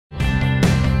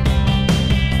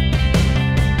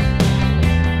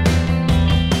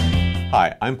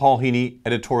Hi, I'm Paul Heney,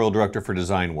 Editorial Director for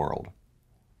Design World.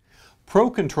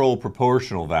 ProControl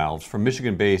Proportional Valves from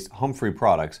Michigan-based Humphrey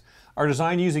Products are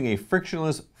designed using a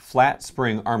frictionless flat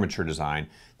spring armature design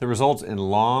that results in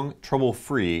long,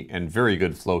 trouble-free, and very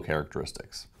good flow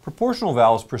characteristics. Proportional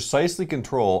valves precisely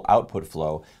control output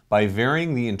flow by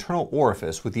varying the internal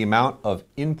orifice with the amount of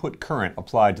input current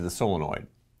applied to the solenoid.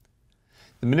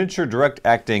 The miniature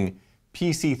direct-acting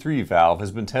PC3 valve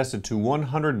has been tested to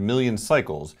 100 million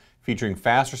cycles, featuring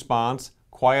fast response,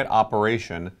 quiet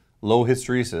operation, low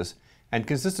hysteresis, and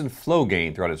consistent flow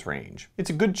gain throughout its range. It's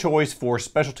a good choice for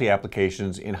specialty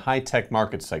applications in high-tech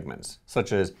market segments,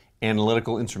 such as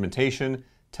analytical instrumentation,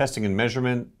 testing and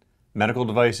measurement, medical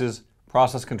devices,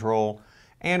 process control,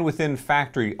 and within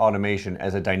factory automation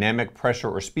as a dynamic pressure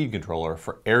or speed controller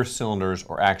for air cylinders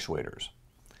or actuators.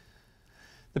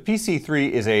 The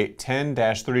PC3 is a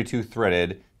 10-32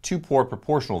 threaded, 2-port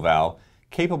proportional valve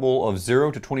capable of 0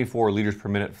 to 24 liters per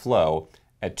minute flow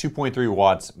at 2.3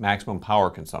 watts maximum power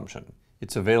consumption.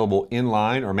 It's available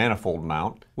inline or manifold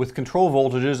mount with control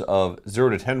voltages of 0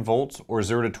 to 10 volts or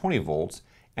 0 to 20 volts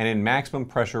and in maximum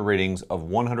pressure ratings of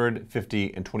 100,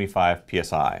 50, and 25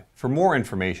 psi. For more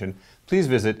information, please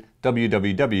visit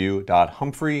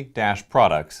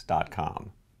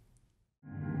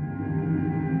www.humphrey-products.com.